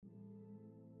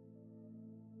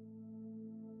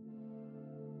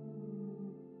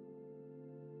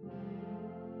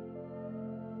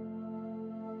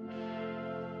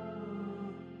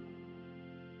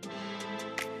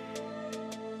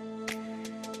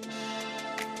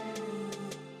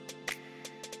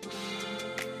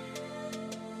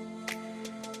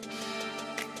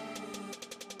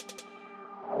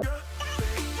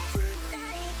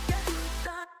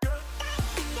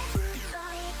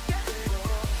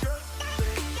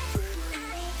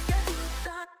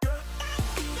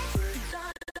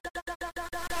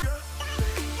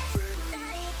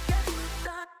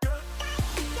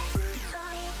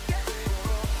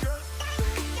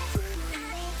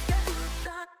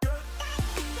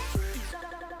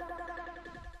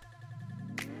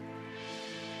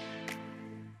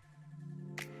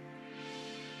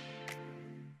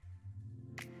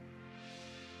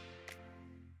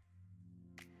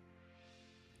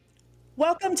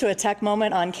Welcome to a Tech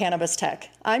Moment on Cannabis Tech.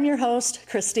 I'm your host,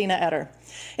 Christina Etter.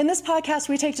 In this podcast,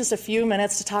 we take just a few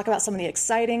minutes to talk about some of the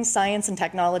exciting science and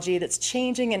technology that's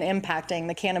changing and impacting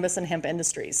the cannabis and hemp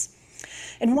industries.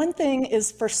 And one thing is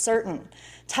for certain,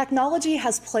 technology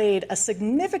has played a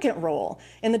significant role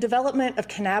in the development of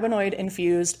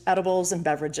cannabinoid-infused edibles and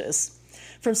beverages.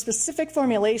 From specific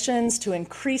formulations to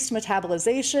increased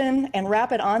metabolization and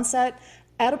rapid onset,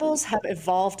 edibles have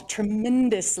evolved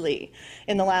tremendously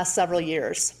in the last several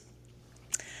years.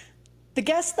 The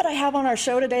guests that I have on our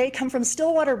show today come from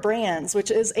Stillwater Brands, which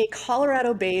is a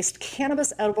Colorado-based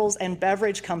cannabis edibles and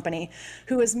beverage company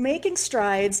who is making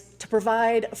strides to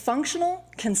provide functional,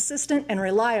 consistent, and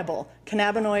reliable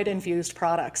cannabinoid-infused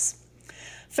products.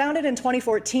 Founded in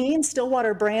 2014,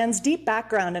 Stillwater Brands' deep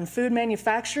background in food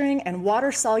manufacturing and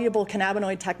water-soluble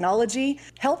cannabinoid technology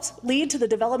helped lead to the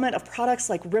development of products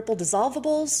like Ripple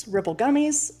Dissolvables, Ripple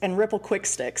Gummies, and Ripple Quick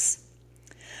Sticks.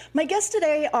 My guests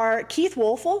today are Keith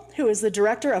Woelfel, who is the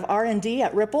Director of R&D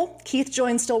at Ripple. Keith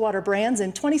joined Stillwater Brands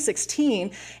in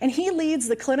 2016, and he leads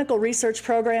the clinical research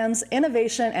programs,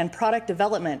 innovation, and product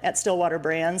development at Stillwater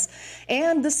Brands,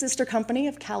 and the sister company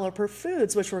of Caliper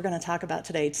Foods, which we're going to talk about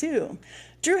today, too.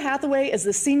 Drew Hathaway is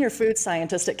the senior food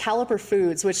scientist at Caliper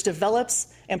Foods, which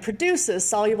develops and produces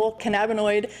soluble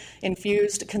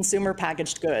cannabinoid-infused consumer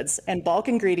packaged goods and bulk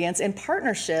ingredients in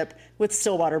partnership with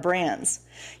Stillwater Brands.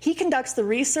 He conducts the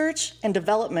research and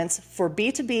developments for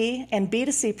B2B and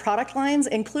B2C product lines,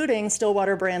 including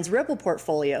Stillwater Brands' Ripple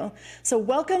portfolio. So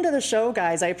welcome to the show,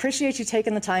 guys. I appreciate you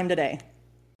taking the time today.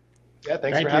 Yeah,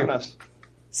 thanks for having us.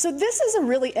 So this is a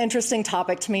really interesting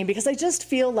topic to me because I just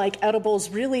feel like edibles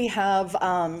really have,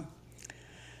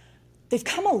 they've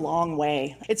come a long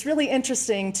way. It's really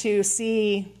interesting to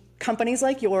see companies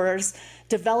like yours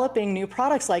developing new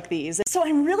products like these. So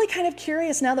I'm really kind of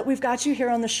curious now that we've got you here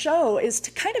on the show is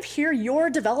to kind of hear your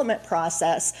development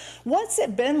process. What's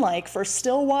it been like for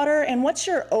Stillwater, and what's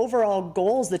your overall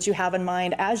goals that you have in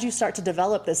mind as you start to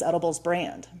develop this edibles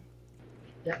brand?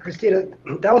 Yeah, Christina,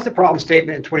 that was the problem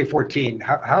statement in 2014.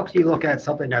 How can you look at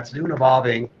something that's new and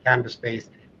evolving, cannabis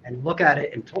space, and look at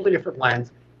it in a totally different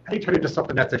lens? How do you turn it into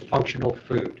something that's a functional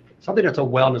food, something that's a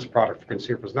wellness product for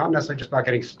consumers, not necessarily just about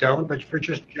getting stoned, but for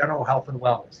just general health and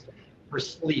wellness, for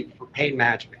sleep, for pain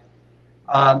management.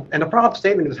 And the problem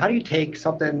statement is, how do you take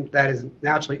something that is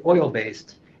naturally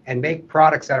oil-based and make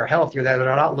products that are healthier, that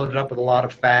are not loaded up with a lot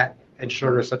of fat and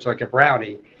sugar, such like a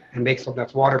brownie, and make something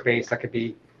that's water-based that could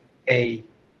be a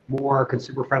more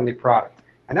consumer-friendly product?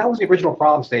 And that was the original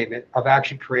problem statement of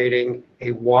actually creating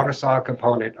a water-soluble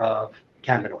component of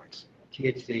cannabinoids.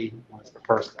 THC was the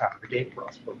first out of the gate for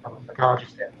us from a technology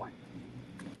standpoint.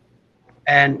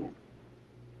 And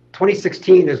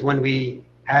 2016 is when we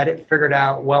had it figured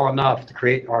out well enough to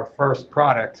create our first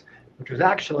product, which was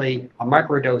actually a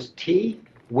microdose tea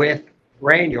with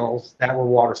granules that were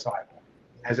water-soluble.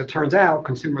 As it turns out,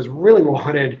 consumers really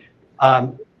wanted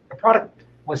the product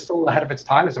was still ahead of its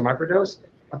time as a microdose,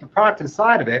 but the product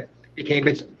inside of it became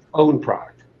its own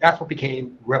product. That's what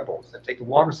became Ripples. That take the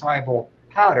water-soluble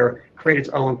powder, create its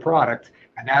own product,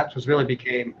 and that was really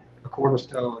became the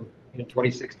cornerstone in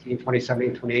 2016,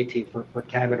 2017, 2018 for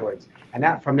cannabinoids. And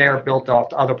that from there built off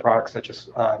to other products such as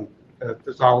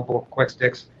dissolvable quick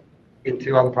sticks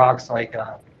into other products like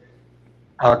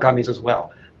gummies as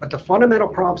well. But the fundamental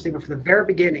problem statement from the very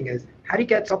beginning is, how do you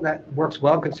get something that works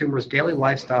well in consumers' daily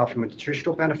lifestyle from a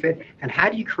nutritional benefit, and how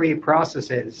do you create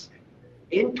processes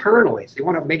internally? So you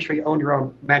want to make sure you own your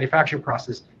own manufacturing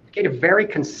process to get a very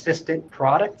consistent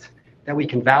product that we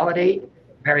can validate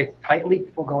very tightly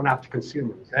before going out to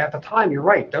consumers. And at the time, you're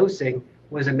right, dosing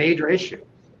was a major issue.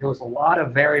 There was a lot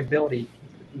of variability,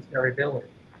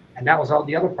 and that was all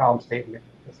the other problem statement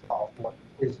to solve for,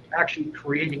 is actually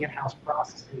creating in-house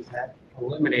processes that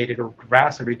eliminated or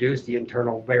vastly reduced the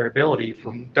internal variability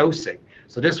from dosing.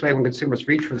 So this way, when consumers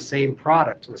reach for the same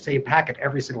product or the same packet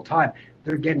every single time,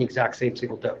 they're getting the exact same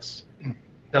single dose.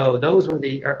 So those were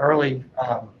the early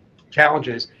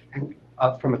challenges. And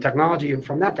from a technology, and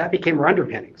from that became our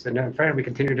underpinnings. And then we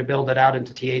continued to build it out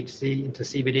into THC, into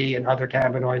CBD and other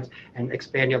cannabinoids, and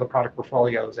expand the other product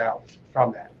portfolios out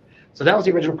from that. So that was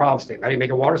the original problem statement. How do you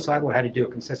make it water soluble? How do you do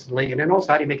it consistently? And then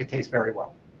also, how do you make it taste very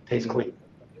well, taste clean?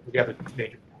 The other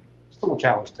major, still a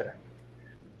challenge today.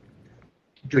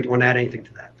 Drew, do you want to add anything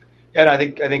to that? Yeah, and I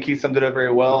think Keith summed it up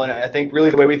very well. And I think really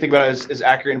the way we think about it is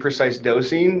accurate and precise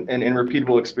dosing and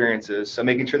repeatable experiences. So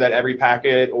making sure that every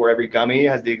packet or every gummy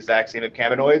has the exact same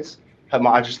cannabinoids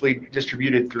homogeneously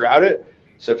distributed throughout it.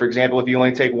 So for example, if you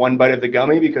only take one bite of the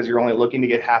gummy because you're only looking to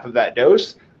get half of that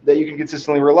dose, that you can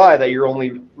consistently rely that you're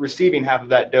only receiving half of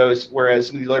that dose, whereas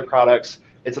some of these other products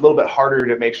it's a little bit harder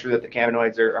to make sure that the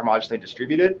cannabinoids are homogeneously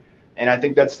distributed. And I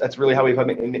think that's really how we've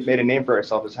made a name for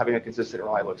ourselves, is having a consistent and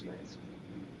reliable experience.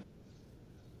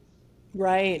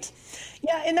 Right.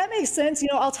 Yeah, and that makes sense.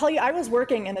 I'll tell you, I was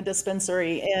working in a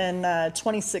dispensary in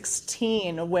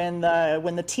 2016 when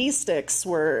the tea sticks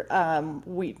were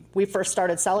we first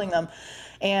started selling them,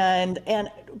 and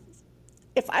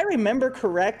if I remember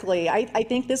correctly, I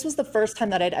think this was the first time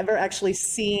that I'd ever actually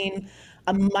seen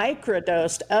a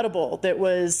microdosed edible that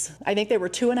was, I think they were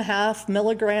 2.5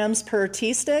 milligrams per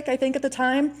tea stick, I think at the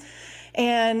time.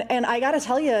 And I got to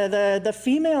tell you, the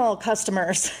female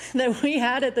customers that we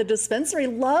had at the dispensary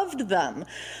loved them.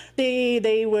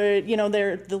 They would,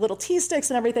 the little tea sticks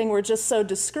and everything were just so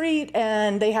discreet,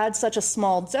 and they had such a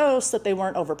small dose that they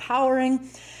weren't overpowering.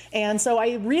 And so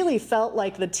I really felt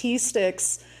like the tea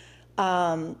sticks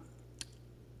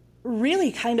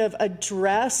really kind of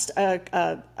addressed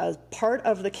a part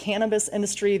of the cannabis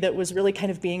industry that was really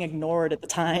kind of being ignored at the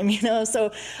time,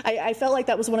 So I felt like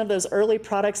that was one of those early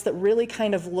products that really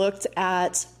kind of looked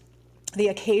at the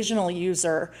occasional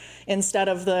user instead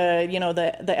of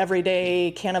the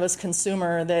everyday cannabis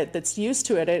consumer that's used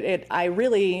to it. I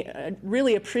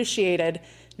really appreciated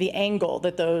the angle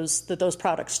that those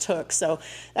products took. So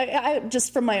I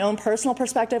just from my own personal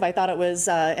perspective, I thought it was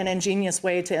an ingenious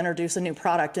way to introduce a new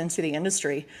product into the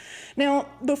industry. Now,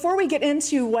 before we get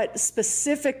into what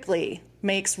specifically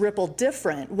makes Ripple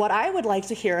different, what I would like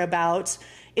to hear about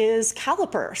is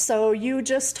Caliper. So you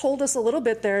just told us a little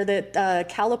bit there that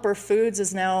Caliper Foods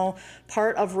is now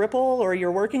part of Ripple, or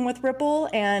you're working with Ripple,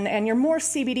 and you're more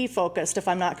CBD focused, if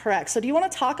I'm not correct. So do you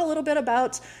want to talk a little bit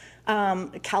about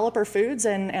Caliper Foods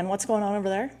and what's going on over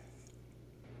there?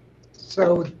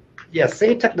 So, yeah,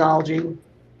 same technology,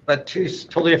 but two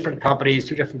totally different companies,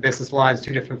 two different business lines,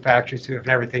 two different factories, two different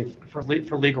everything for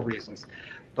legal reasons.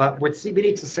 But with CBD,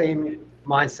 it's the same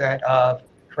mindset of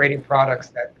creating products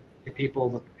that give people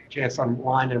the chance to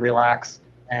unwind and relax.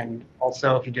 And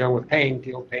also, if you're dealing with pain,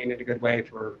 deal with pain in a good way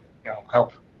for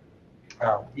help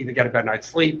either get a better night's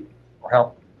sleep or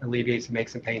help alleviate some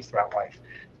aches and pains throughout life.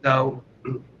 So,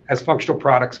 as functional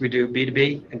products, we do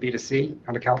B2B and B2C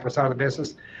on the Caliper side of the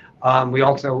business. We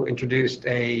also introduced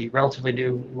a relatively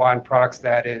new line of products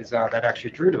that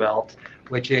actually Drew developed,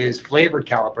 which is flavored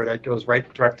Caliper that goes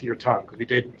right direct to your tongue. Because we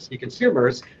did see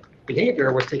consumers'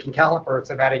 behavior was taking Caliper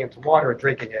instead of adding it to water and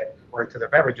drinking it or into their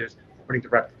beverages, putting it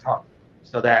direct to tongue.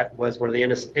 So that was one of the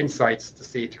insights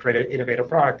to create an innovative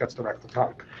product that's direct to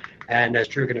tongue. And as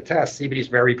Drew can attest, CBD is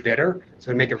very bitter,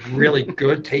 so to make a really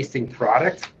good tasting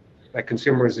product that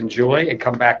consumers enjoy and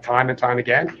come back time and time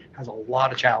again has a lot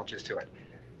of challenges to it.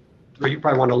 So you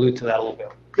probably want to allude to that a little bit.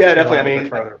 Yeah, definitely. I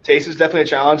mean, taste is definitely a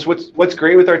challenge. What's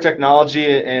great with our technology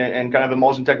and kind of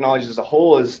emulsion technologies as a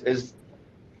whole is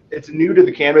it's new to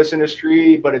the cannabis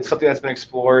industry, but it's something that's been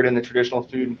explored in the traditional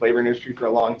food and flavor industry for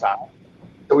a long time.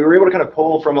 So we were able to kind of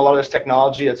pull from a lot of this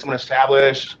technology that someone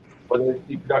established, whether it's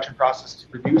the production process to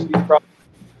produce these products,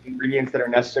 ingredients that are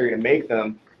necessary to make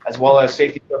them, as well as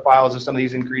safety profiles of some of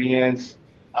these ingredients,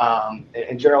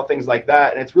 and general things like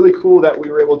that. And it's really cool that we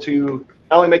were able to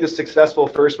not only make this successful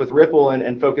first with Ripple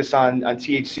and focus on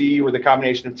THC, or the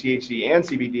combination of THC and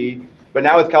CBD, but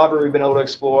now with Caliper, we've been able to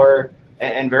explore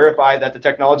and verify that the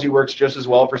technology works just as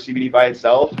well for CBD by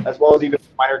itself, as well as even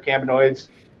minor cannabinoids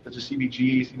such as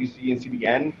CBG, CBC, and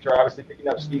CBN, which are obviously picking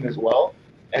up steam as well.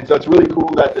 And so it's really cool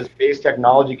that this base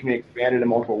technology can be expanded in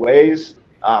multiple ways.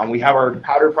 We have our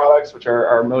powder products, which are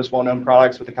our most well-known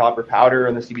products, with the Caliper powder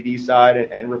on the CBD side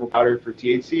and Ripple powder for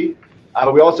THC.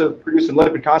 But we also produce some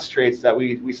lipid concentrates that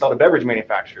we sell to beverage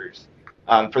manufacturers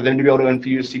for them to be able to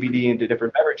infuse CBD into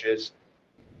different beverages.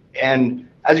 And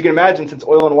as you can imagine, since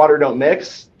oil and water don't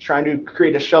mix, trying to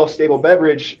create a shelf-stable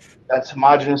beverage that's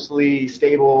homogeneously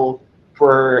stable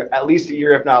for at least a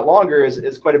year, if not longer,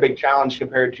 is quite a big challenge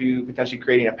compared to potentially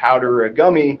creating a powder or a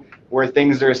gummy where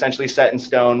things are essentially set in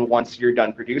stone once you're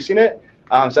done producing it.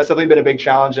 So that's definitely been a big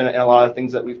challenge, and a lot of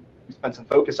things that we've spent some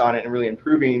focus on it and really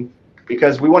improving,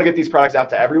 because we want to get these products out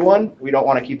to everyone. We don't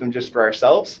want to keep them just for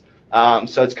ourselves.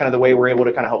 So it's kind of the way we're able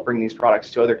to kind of help bring these products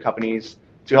to other companies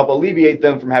to help alleviate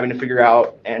them from having to figure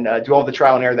out and do all the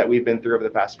trial and error that we've been through over the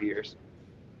past few years.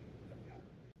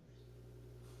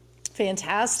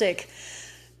 Fantastic.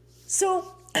 So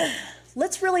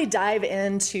let's really dive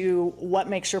into what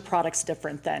makes your products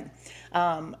different then.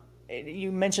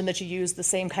 You mentioned that you use the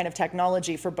same kind of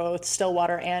technology for both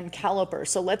Stillwater and Caliper.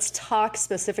 So let's talk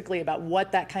specifically about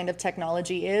what that kind of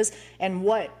technology is and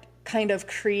what kind of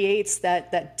creates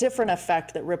that different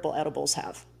effect that Ripple edibles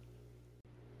have.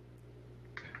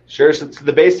 Sure. So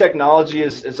the base technology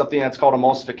is something that's called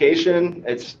emulsification.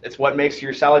 It's what makes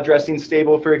your salad dressing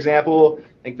stable, for example.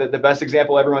 I think that the best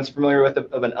example everyone's familiar with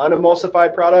of an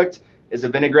unemulsified product is a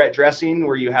vinaigrette dressing,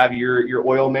 where you have your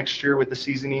oil mixture with the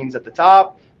seasonings at the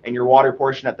top and your water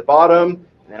portion at the bottom.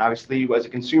 And then obviously, as a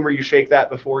consumer, you shake that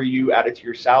before you add it to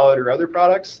your salad or other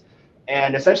products.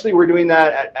 And essentially, we're doing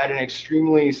that at an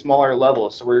extremely smaller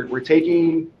level. So we're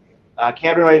taking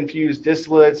cannabinoid-infused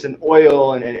distillates and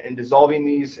oil and dissolving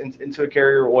these into a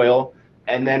carrier oil.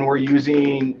 And then we're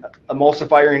using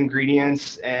emulsifier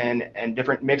ingredients and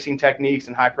different mixing techniques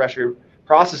and high-pressure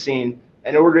processing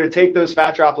in order to take those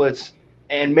fat droplets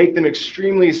and make them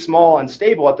extremely small and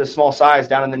stable at this small size,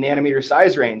 down in the nanometer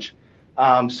size range,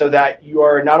 so that you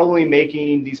are not only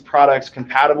making these products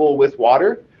compatible with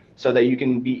water, so that you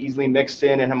can be easily mixed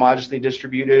in and homogeneously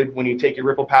distributed when you take your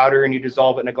ripple powder and you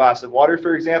dissolve it in a glass of water,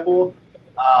 for example.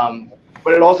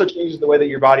 But it also changes the way that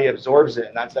your body absorbs it,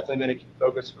 and that's definitely been a key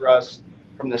focus for us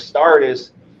from the start.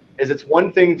 Is it's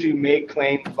one thing to make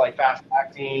claims like fast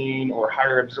acting or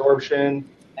higher absorption,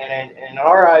 and in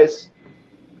our eyes,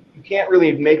 you can't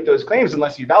really make those claims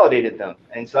unless you validated them.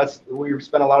 And so that's we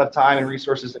spent a lot of time and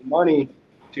resources and money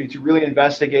to really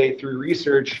investigate through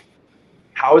research.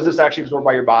 How is this actually absorbed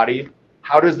by your body?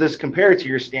 How does this compare to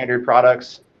your standard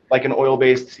products, like an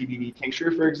oil-based CBD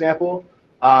tincture, for example?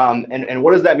 And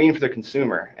what does that mean for the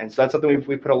consumer? And so that's something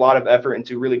we've put a lot of effort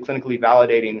into really clinically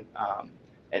validating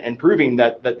and proving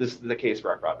that this is the case for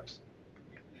our products.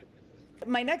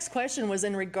 My next question was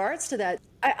in regards to that.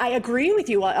 I agree with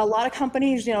you. A lot of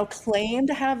companies, claim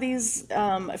to have these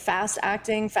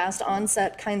fast-acting, fast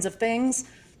onset kinds of things.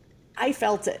 I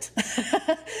felt it.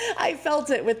 I felt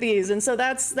it with these. And so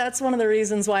that's one of the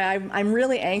reasons why I'm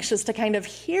really anxious to kind of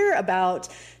hear about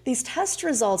these test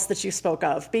results that you spoke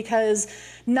of, because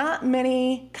not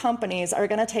many companies are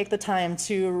going to take the time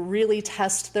to really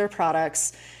test their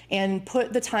products and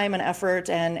put the time and effort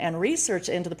and research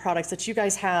into the products that you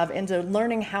guys have, into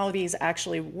learning how these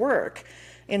actually work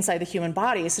inside the human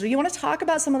body. So do you want to talk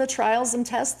about some of the trials and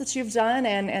tests that you've done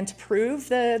and to prove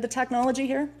the technology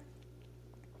here?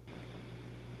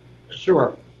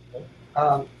 Sure.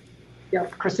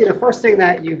 Christina, the first thing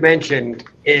that you mentioned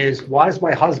is, why does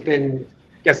my husband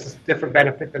get this different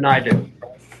benefit than I do?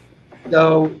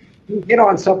 So you hit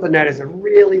on something that is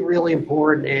really, really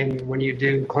important when you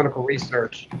do clinical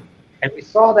research. And we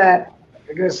saw that,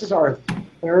 this is our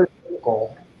third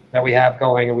clinical that we have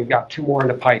going, and we've got two more in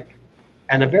the pipe.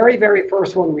 And the very, very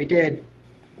first one we did,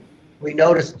 we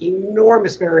noticed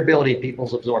enormous variability in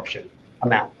people's absorption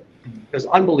amount. It was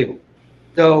unbelievable.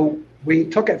 So we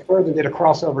took it further and did a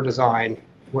crossover design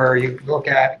where you look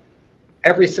at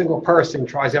every single person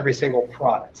tries every single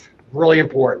product. Really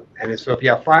important. And so if you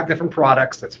have 5 different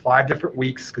products, that's 5 different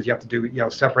weeks, because you have to do,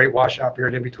 separate washout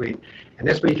period in between. And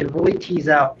this way you can really tease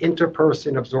out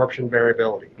interperson absorption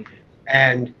variability.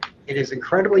 And it is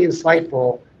incredibly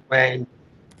insightful when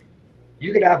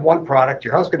you could have one product,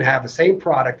 your husband have the same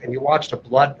product, and you watch the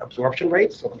blood absorption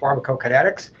rates, so the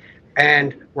pharmacokinetics,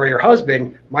 and where your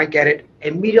husband might get it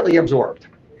immediately absorbed.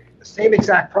 The same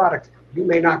exact product, you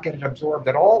may not get it absorbed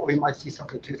at all, or we might see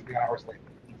something 2-3 hours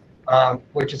later,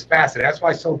 which is fascinating. That's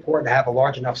why it's so important to have a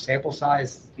large enough sample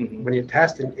size when you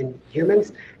test in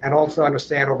humans, and also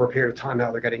understand over a period of time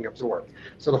how they're getting absorbed.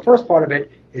 So the first part of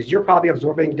it is you're probably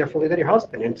absorbing differently than your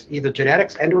husband, and it's either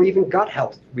genetics and or even gut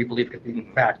health, we believe, could be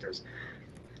factors.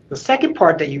 The second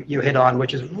part that you hit on,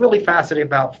 which is really fascinating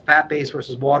about fat-based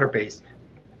versus water-based,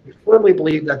 we firmly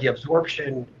believe that the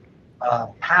absorption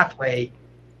pathway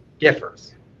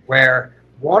differs, where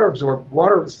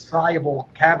water-soluble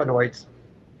cannabinoids,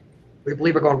 we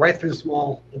believe, are going right through the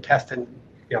small intestine,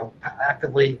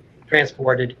 actively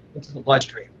transported into the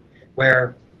bloodstream,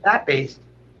 where fat-based,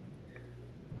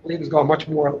 we believe, is going much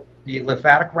more the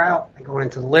lymphatic route and going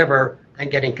into the liver and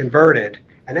getting converted.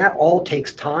 And that all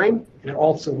takes time, and it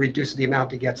also reduces the amount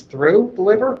that gets through the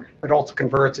liver, but also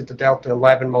converts into delta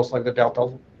 11, most likely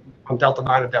from delta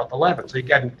 9 to delta 11. So you're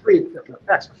getting 3 different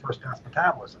effects for first pass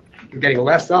metabolism. You're getting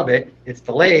less of it, it's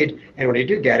delayed, and when you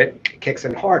do get it, it kicks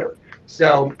in harder.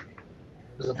 So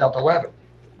there's a delta 11.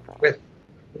 With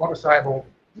water-soluble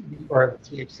or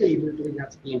THC, we're doing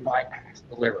that's being bypassed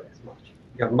the liver as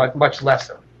much, much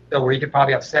lesser. So where you could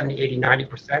probably have 70, 80,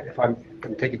 90%, if I'm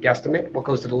going to take a guesstimate, what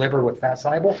goes to the liver with fat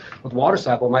soluble. With water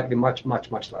soluble, it might be much, much,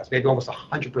 much less. Maybe almost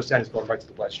 100% is going right to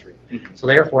the bloodstream. So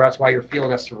therefore, that's why you're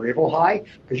feeling a cerebral high,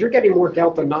 because you're getting more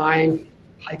delta 9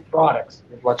 type products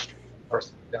in the bloodstream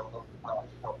versus delta 11.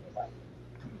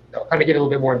 So kind of get a little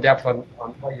bit more in depth on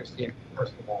what you're seeing,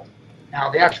 first of all. Now,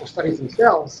 the actual studies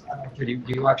themselves, do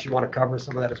you actually want to cover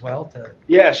some of that as well?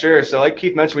 Yeah, sure. So like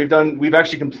Keith mentioned, we've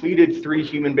actually completed 3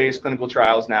 human-based clinical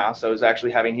trials now. So it's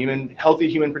actually having healthy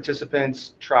human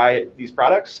participants try these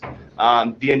products.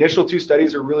 The initial 2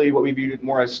 studies are really what we viewed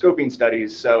more as scoping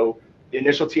studies. So the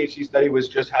initial THC study was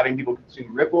just having people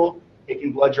consume Ripple,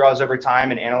 taking blood draws over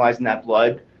time and analyzing that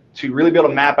blood to really be able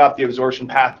to map out the absorption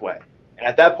pathway. And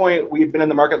at that point, we've been in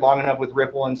the market long enough with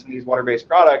Ripple and some of these water-based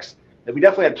products that we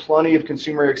definitely had plenty of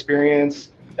consumer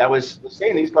experience that was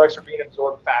saying these products are being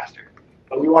absorbed faster,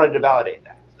 but we wanted to validate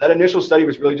that. So that initial study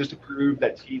was really just to prove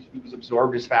that THC was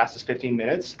absorbed as fast as 15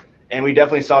 minutes, and we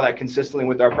definitely saw that consistently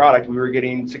with our product. We were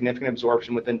getting significant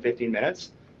absorption within 15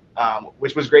 minutes,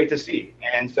 which was great to see.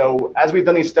 And so as we've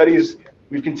done these studies,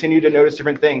 we've continued to notice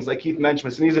different things. Like Keith mentioned,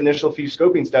 with some of these initial few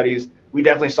scoping studies, we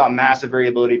definitely saw massive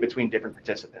variability between different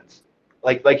participants.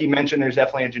 Like he mentioned, there's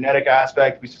definitely a genetic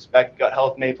aspect. We suspect gut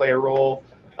health may play a role.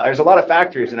 There's a lot of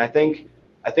factors, and I think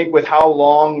with how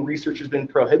long research has been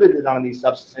prohibited on these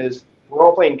substances, we're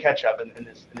all playing catch up in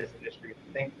this industry.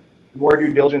 I think the more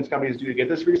due diligence companies do to get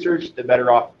this research, the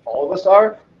better off all of us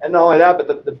are. And not only that,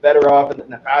 but the better off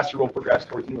and the faster we'll progress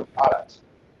towards newer products.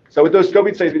 So with those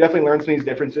scoping studies, we definitely learned some of these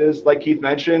differences. Like Keith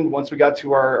mentioned, once we got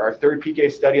to our 3rd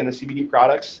PK study on the CBD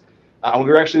products, we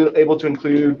were actually able to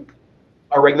include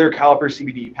our regular caliper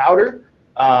CBD powder,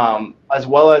 as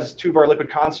well as 2 of our liquid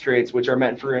concentrates, which are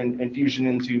meant for infusion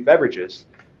into beverages.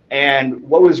 And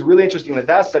what was really interesting with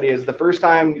that study is the first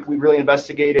time we really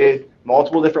investigated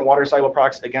multiple different water-soluble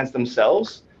products against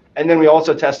themselves. And then we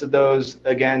also tested those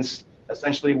against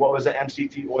essentially what was an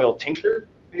MCT oil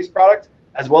tincture-based product,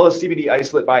 as well as CBD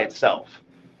isolate by itself.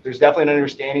 There's definitely an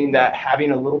understanding that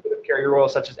having a little bit of carrier oil,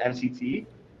 such as MCT,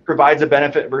 provides a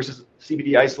benefit versus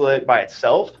CBD isolate by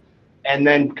itself. And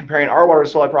then comparing our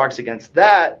water-soluble products against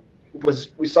that,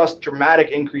 we saw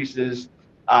dramatic increases,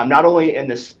 not only in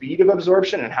the speed of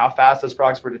absorption and how fast those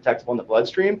products were detectable in the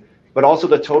bloodstream, but also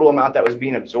the total amount that was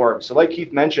being absorbed. So like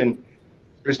Keith mentioned,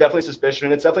 there's definitely suspicion,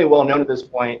 and it's definitely well known at this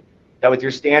point, that with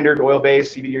your standard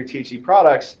oil-based CBD or THC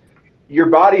products, your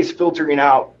body's filtering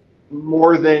out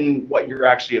more than what you're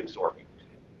actually absorbing.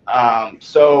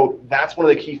 So that's one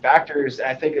of the key factors, and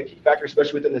I think a key factor,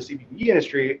 especially within the CBD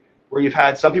industry, where you've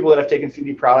had some people that have taken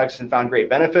CBD products and found great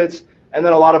benefits, and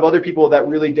then a lot of other people that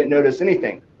really didn't notice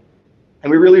anything.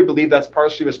 And we really believe that's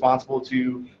partially responsible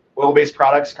to oil-based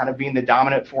products kind of being the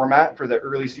dominant format for the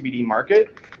early CBD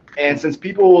market. And since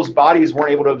people's bodies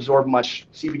weren't able to absorb much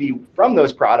CBD from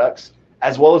those products,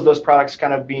 as well as those products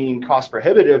kind of being cost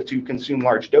prohibitive to consume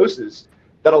large doses,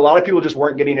 that a lot of people just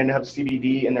weren't getting enough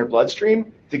CBD in their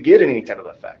bloodstream to get any type of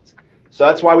effect. So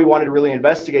that's why we wanted to really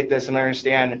investigate this and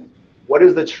understand what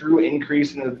is the true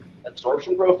increase in the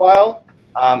absorption profile,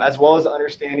 as well as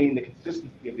understanding the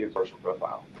consistency of the absorption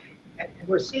profile. And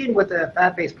we're seeing with the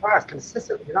fat-based products,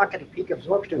 consistently, you're not getting peak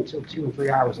absorption until 2 and 3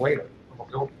 hours later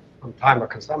from time of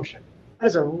consumption. That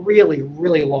is a really,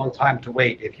 really long time to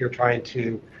wait if you're trying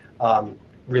to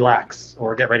relax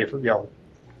or get ready for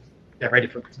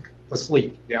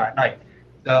sleep at night.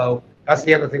 So that's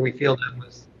the other thing we feel that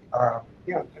was a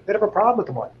bit of a problem with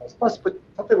the marketplace. Plus, with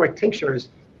something like tinctures,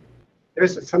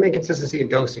 there's some inconsistency in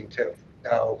dosing too.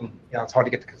 So it's hard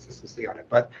to get the consistency on it.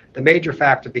 But the major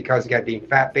factor, because again, being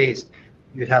fat-based,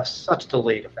 you'd have such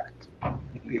delayed effect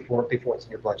before it's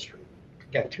in your bloodstream.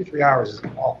 Again, 2-3 hours is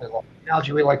an awfully long. The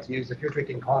analogy we like to use: if you're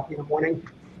drinking coffee in the morning,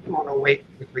 you want to wait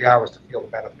for 3 hours to feel the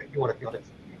benefit. You want to feel it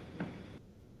instantly.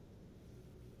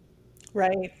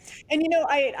 Right. And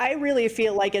I really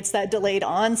feel like it's that delayed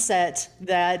onset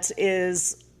that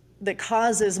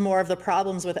causes more of the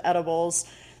problems with edibles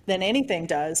than anything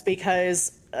does,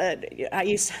 because I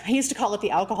used to call it the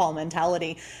alcohol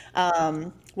mentality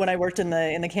when I worked in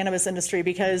the cannabis industry,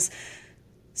 because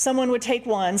someone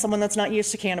that's not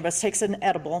used to cannabis takes an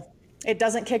edible. It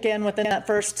doesn't kick in within that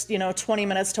first 20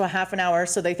 minutes to a half an hour,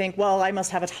 so they think, well, I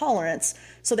must have a tolerance,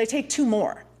 so they take 2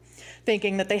 more,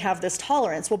 thinking that they have this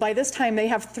tolerance. Well, by this time they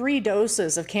have 3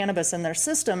 doses of cannabis in their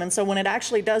system. And so when it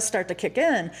actually does start to kick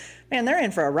in, man, they're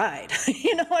in for a ride.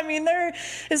 They're,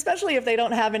 especially if they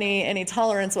don't have any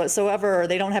tolerance whatsoever, or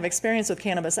they don't have experience with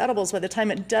cannabis edibles, by the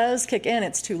time it does kick in,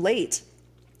 it's too late.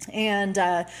 And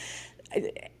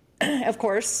of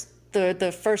course,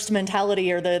 the first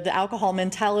mentality, or the alcohol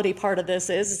mentality part of this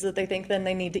is that they think then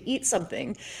they need to eat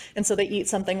something. And so they eat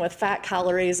something with fat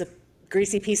calories,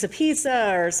 greasy piece of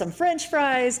pizza or some French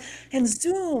fries, and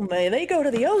zoom, they go to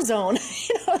the ozone.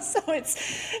 So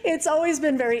it's always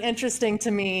been very interesting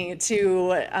to me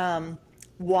to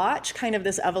watch kind of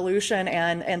this evolution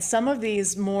and some of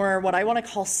these more what I want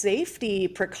to call safety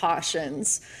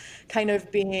precautions kind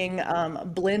of being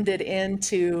blended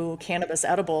into cannabis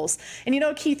edibles. And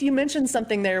Keith, you mentioned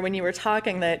something there when you were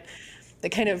talking that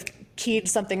kind of keyed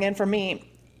something in for me.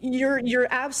 You're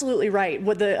absolutely right.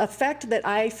 With the effect that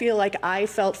I feel like I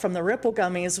felt from the Ripple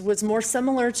gummies was more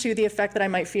similar to the effect that I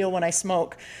might feel when I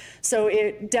smoke. So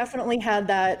it definitely had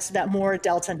that more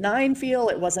Delta 9 feel.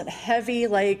 It wasn't heavy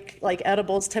like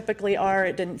edibles typically are.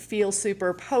 It didn't feel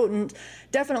super potent.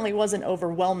 Definitely wasn't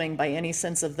overwhelming by any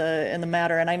sense of in the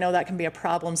matter. And I know that can be a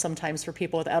problem sometimes for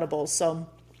people with edibles. So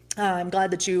I'm glad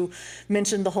that you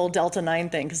mentioned the whole Delta 9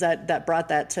 thing, because that brought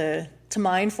that to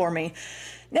mind for me.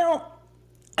 Now,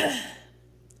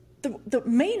 the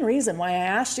main reason why I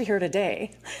asked you here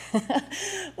today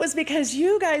was because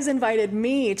you guys invited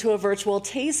me to a virtual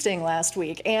tasting last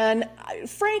week. And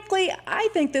frankly, I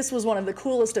think this was one of the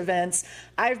coolest events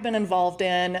I've been involved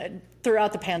in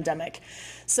throughout the pandemic.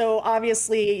 So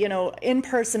obviously,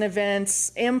 in-person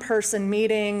events, in-person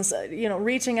meetings,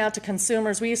 reaching out to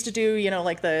consumers. We used to do,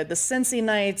 like the Cincy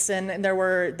nights, and there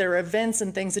were events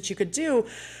and things that you could do.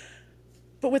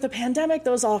 But with the pandemic,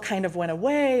 those all kind of went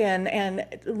away, and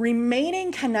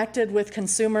remaining connected with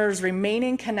consumers,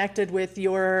 remaining connected with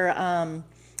your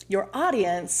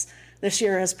audience this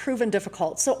year has proven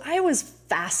difficult. So I was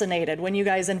fascinated when you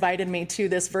guys invited me to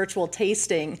this virtual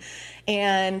tasting,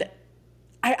 and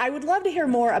I would love to hear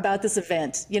more about this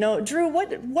event. Drew,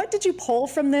 what did you pull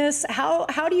from this?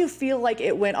 How do you feel like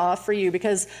it went off for you?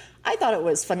 Because I thought it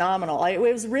was phenomenal. It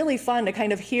was really fun to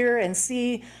kind of hear and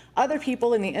see other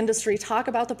people in the industry talk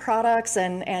about the products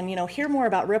and hear more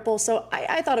about Ripple. So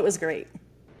I thought it was great.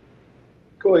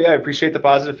 Cool. Yeah, I appreciate the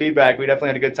positive feedback. We definitely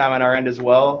had a good time on our end as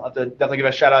well. I'll have to definitely give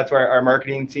a shout out to our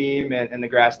marketing team and the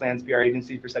Grasslands PR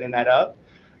agency for setting that up.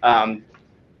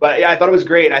 But yeah, I thought it was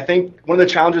great. And I think one of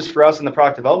the challenges for us in the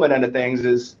product development end of things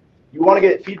is you want to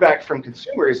get feedback from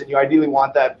consumers, and you ideally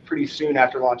want that pretty soon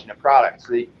after launching a product,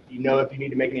 so that if you need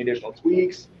to make any additional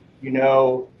tweaks,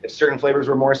 if certain flavors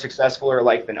were more successful or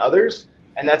liked than others.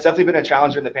 And that's definitely been a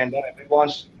challenge during the pandemic. We've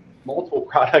launched multiple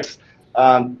products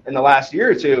in the last year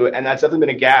or two, and that's definitely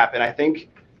been a gap. And I think,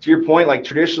 to your point, like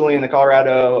traditionally in the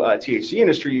Colorado THC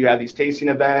industry, you have these tasting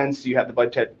events, you have the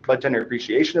bud tender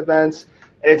appreciation events,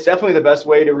 and it's definitely the best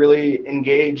way to really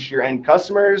engage your end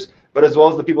customers, but as well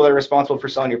as the people that are responsible for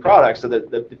selling your products, so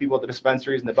the people at the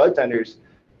dispensaries and the bud tenders.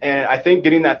 And I think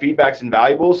getting that feedback is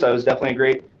invaluable. So it was definitely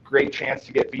a great chance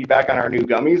to get feedback on our new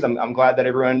gummies. I'm glad that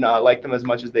everyone liked them as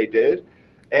much as they did.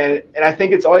 And I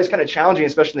think it's always kind of challenging,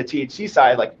 especially on the THC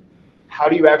side, like how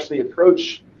do you actually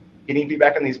approach getting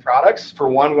feedback on these products? For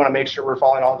one, we want to make sure we're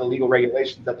following all the legal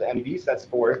regulations that the MD sets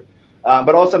forth,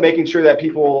 but also making sure that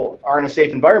people are in a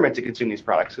safe environment to consume these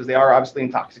products, because they are obviously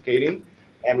intoxicating,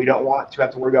 and we don't want to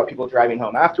have to worry about people driving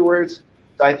home afterwards.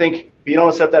 So I think being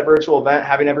able to set that virtual event,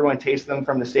 having everyone taste them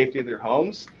from the safety of their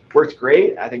homes, worked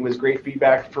great. I think it was great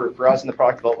feedback for us in the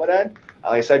product development end.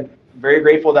 Like I said, very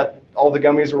grateful that all the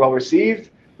gummies were well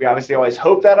received. We obviously always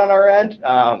hope that on our end.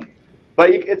 But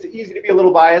it's easy to be a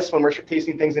little biased when we're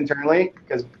tasting things internally,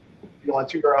 because you don't want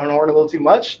to toot our own horn a little too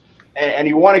much. And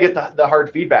you want to get the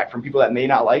hard feedback from people that may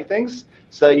not like things,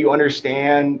 so that you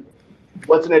understand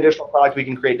what's an additional product we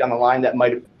can create down the line that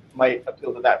might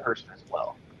appeal to that person as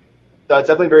well. So it's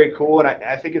definitely very cool. And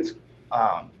I think it's,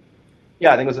 I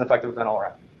think it was an effective event all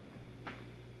around.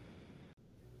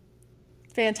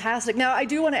 Fantastic. Now, I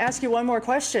do want to ask you one more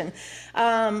question.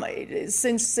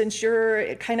 Since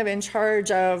you're kind of in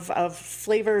charge of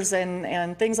flavors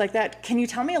and things like that, can you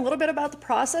tell me a little bit about the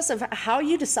process of how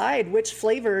you decide which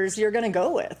flavors you're going to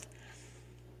go with?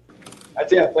 I'd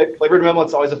say flavor development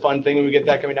is always a fun thing when we get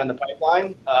that coming down the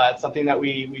pipeline. It's something that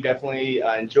we definitely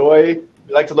enjoy.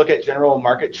 We like to look at general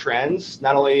market trends,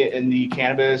 not only in the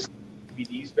cannabis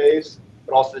CBD space,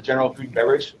 but also the general food and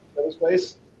beverage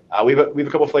space. We have a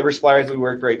couple of flavor suppliers we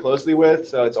work very closely with,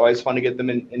 so it's always fun to get them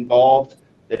involved.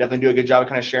 They definitely do a good job of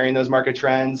kind of sharing those market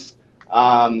trends.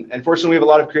 And fortunately, we have a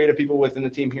lot of creative people within the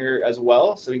team here as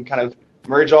well, so we can kind of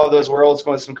merge all of those worlds,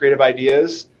 go with some creative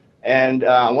ideas. And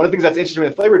one of the things that's interesting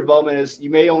with flavor development is you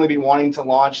may only be wanting to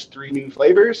launch 3 new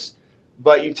flavors,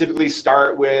 but you typically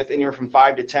start with anywhere from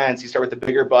 5 to 10. So you start with the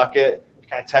bigger bucket,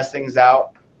 kind of test things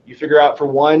out. You figure out, for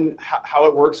one, how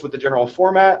it works with the general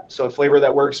format. So a flavor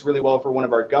that works really well for one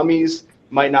of our gummies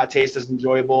might not taste as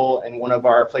enjoyable in one of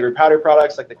our flavored powder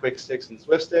products like the Quick Sticks and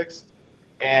Swift Sticks.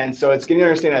 And so it's getting an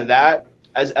understanding of that,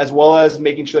 as well as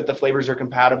making sure that the flavors are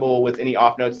compatible with any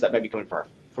off notes that might be coming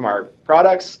from our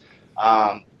products.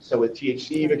 So with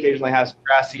THC, we occasionally have some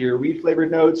grassy or weed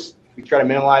flavored notes. We try to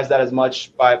minimize that as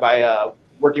much by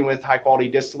working with high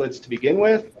quality distillates to begin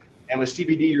with. And with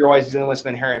CBD, you're always dealing with some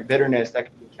inherent bitterness that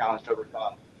can be a challenge to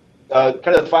overcome.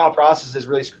 kind of the final process is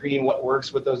really screening what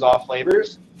works with those off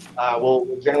flavors.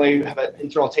 We'll generally have an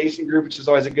internal tasting group, which is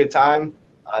always a good time.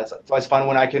 It's always fun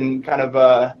when I can kind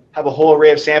of have a whole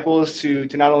array of samples to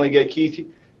not only get Keith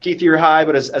here high,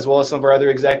 but as well as some of our other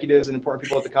executives and important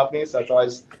people at the company. So that's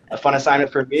always a fun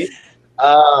assignment for me.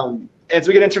 And so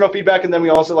we get internal feedback, and then we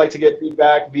also like to get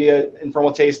feedback via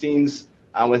informal tastings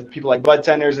with people like bud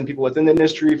tenders and people within the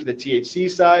industry for the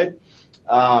THC side,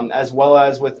 as well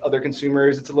as with other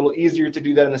consumers. It's a little easier to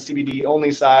do that on the CBD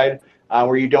only side,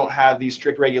 where you don't have these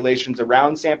strict regulations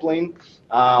around sampling.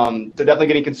 So definitely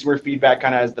getting consumer feedback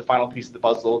kind of as the final piece of the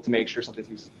puzzle to make sure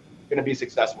something's going to be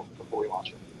successful before we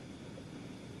launch it.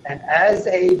 And as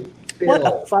a bill,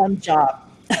 what a fun job.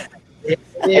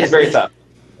 It's very tough.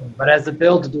 But as a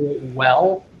bill to do it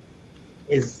well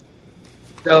is,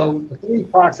 so the 3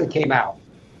 products that came out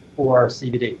for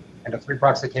CBD and the 3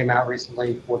 products that came out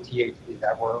recently for THC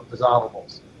that were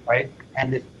dissolvables, right?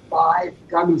 And the 5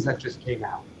 gummies that just came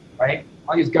out, right?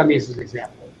 I'll use gummies as an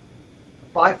example. The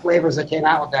 5 flavors that came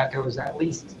out with that, there was at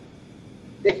least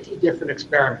 50 different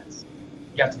experiments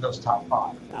to get to those top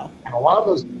 5. Wow. And a lot of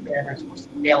those experiments were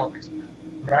scale-up experiments.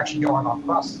 We're actually going on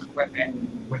process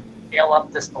equipment with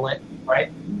scale-up distillate,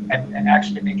 right? And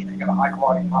actually make sure you get a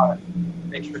high-quality product.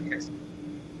 Make sure the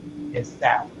execution is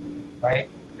sound, right?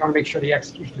 You want to make sure the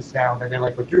execution is sound. And then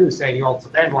like what Drew was saying, you also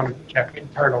then want to check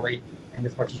internally and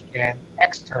as much as you can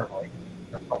externally,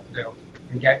 that's what to do,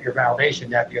 and get your validation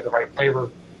that you have the right flavor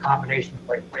combination,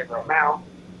 right flavor amount,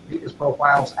 sweetness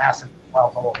profiles, acid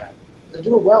profiles, all of that. To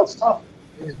do it well, it's tough.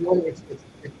 It's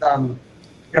in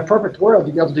a perfect world,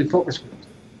 you'd be able to do focus groups.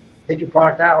 Take your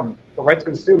product out, go right to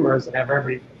consumers, and have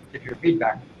everybody give your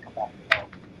feedback. Come back.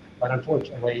 But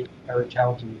unfortunately, very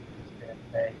challenging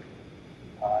today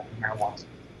in marijuana.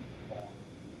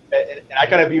 And I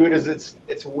kind of view it as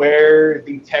it's where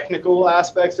the technical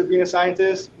aspects of being a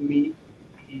scientist meet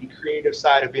the creative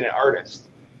side of being an artist.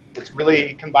 It's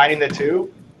really combining the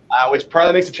two, which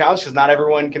probably makes it a challenge because not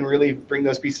everyone can really bring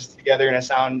those pieces together in a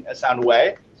sound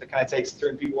way. So it kind of takes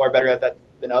certain people are better at that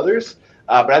than others.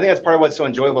 But I think that's part of what's so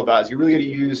enjoyable about it is you really got to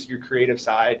use your creative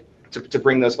side to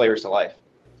bring those flavors to life.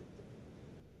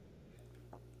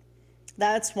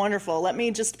 That's wonderful. Let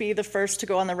me just be the first to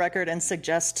go on the record and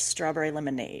suggest strawberry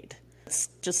lemonade. It's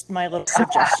just my little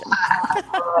suggestion.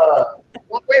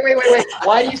 Wait.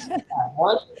 Why do you say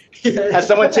that? Has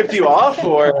someone tipped you off,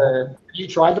 or Have you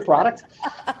tried the product?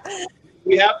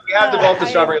 we have developed the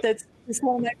strawberry. That's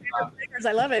one of my favorite flavors.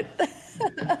 I love it.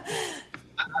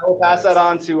 I will pass that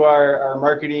on to our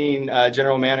marketing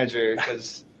general manager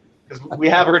because we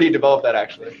have already developed that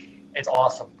actually. It's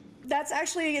awesome. That's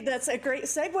a great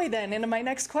segue then into my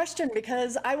next question,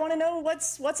 because I want to know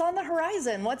what's on the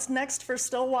horizon. What's next for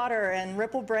Stillwater and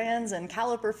Ripple Brands and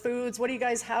Caliper Foods? What do you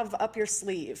guys have up your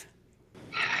sleeve?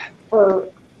 For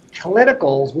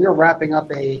clinicals, we are wrapping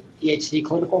up a THC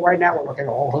clinical right now. We're looking at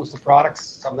a whole host of products,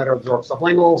 some that are absorbed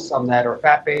sublingual, some that are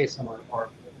fat-based, some are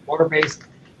water-based.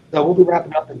 So we'll be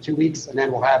wrapping up in 2 weeks, and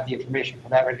then we'll have the information for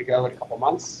that ready to go in a couple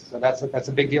months. So that's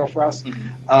a big deal for us.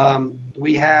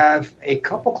 We have a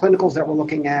couple clinicals that we're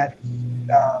looking at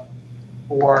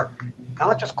for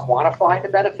not just quantifying the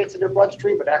benefits in their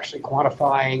bloodstream, but actually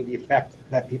quantifying the effect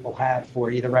that people have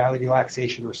for either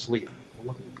relaxation or sleep. We're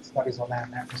looking at studies on that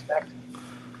in that respect.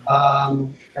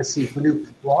 Let's see, for new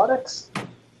products.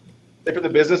 For the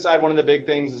business side, one of the big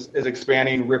things is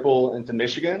expanding Ripple into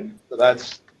Michigan. So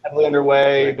that's heavily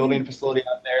underway, building a facility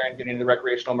out there and getting into the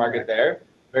recreational market there.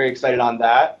 Very excited on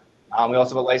that. We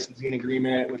also have a licensing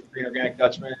agreement with Green Organic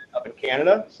Dutchman up in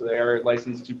Canada. So they are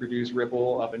licensed to produce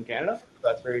Ripple up in Canada. So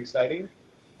that's very exciting.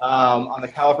 On the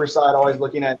Caliper side, always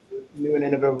looking at new and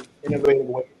innovative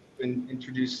ways to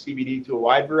introduce CBD to a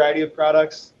wide variety of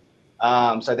products. So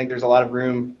I think there's a lot of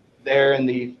room there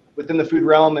within the food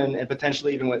realm and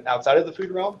potentially even outside of the food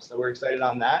realm. So we're excited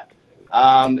on that.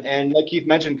 And like Keith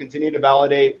mentioned, continue to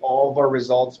validate all of our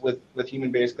results with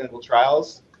human-based clinical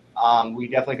trials. We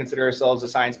definitely consider ourselves a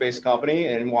science-based company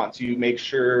and want to make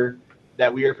sure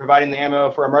that we are providing the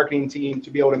ammo for our marketing team to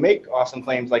be able to make awesome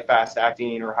claims like fast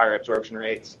acting or higher absorption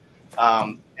rates,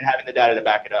 and having the data to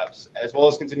back it up, as well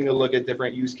as continue to look at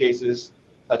different use cases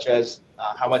such as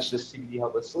how much does CBD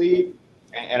help with sleep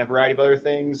and a variety of other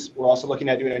things. We're also looking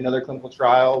at doing another clinical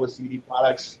trial with CBD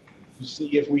products to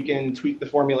see if we can tweak the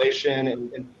formulation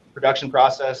and production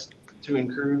process to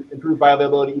improve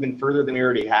bioavailability even further than we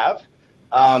already have,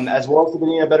 as well as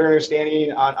getting a better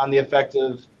understanding on the effect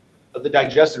of the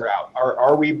digestion route.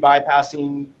 Are we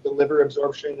bypassing the liver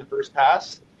absorption in the first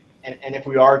pass? And if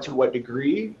we are, to what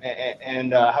degree?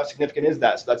 And how significant is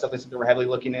that? So that's something we're heavily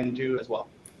looking into as well.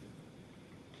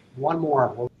 One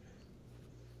more.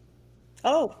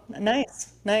 Oh,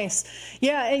 nice, nice.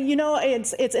 Yeah,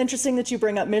 and it's interesting that you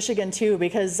bring up Michigan too,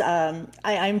 because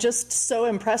I'm just so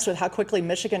impressed with how quickly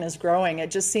Michigan is growing.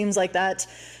 It just seems like that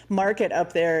market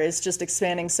up there is just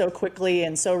expanding so quickly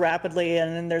and so rapidly,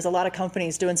 and there's a lot of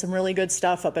companies doing some really good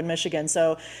stuff up in Michigan.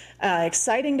 So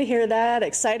exciting to hear that.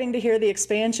 Exciting to hear the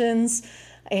expansions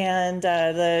and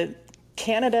the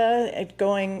Canada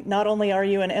going. Not only are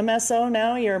you an MSO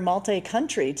now, you're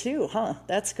multi-country too, huh?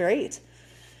 That's great.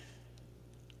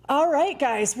 All right,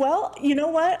 guys. Well, you know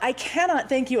what? I cannot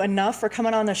thank you enough for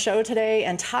coming on the show today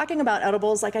and talking about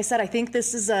edibles. Like I said, I think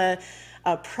this is a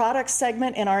product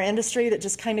segment in our industry that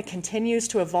just kind of continues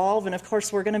to evolve. And of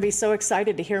course, we're going to be so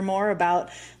excited to hear more about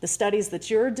the studies that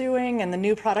you're doing and the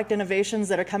new product innovations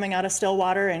that are coming out of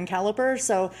Stillwater and Caliper.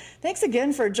 So thanks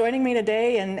again for joining me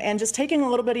today and just taking a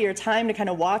little bit of your time to kind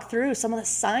of walk through some of the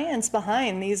science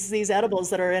behind these edibles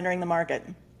that are entering the market.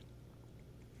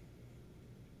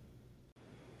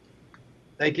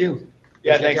 Thank you.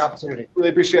 Yeah, Appreciate thanks. the opportunity. Really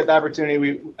appreciate the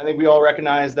opportunity. I think we all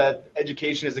recognize that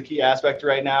education is the key aspect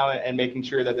right now, and making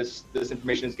sure that this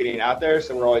information is getting out there.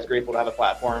 So we're always grateful to have a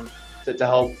platform to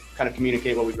help kind of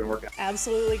communicate what we've been working on.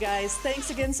 Absolutely, guys.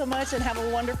 Thanks again so much and have a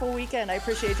wonderful weekend. I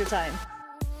appreciate your time.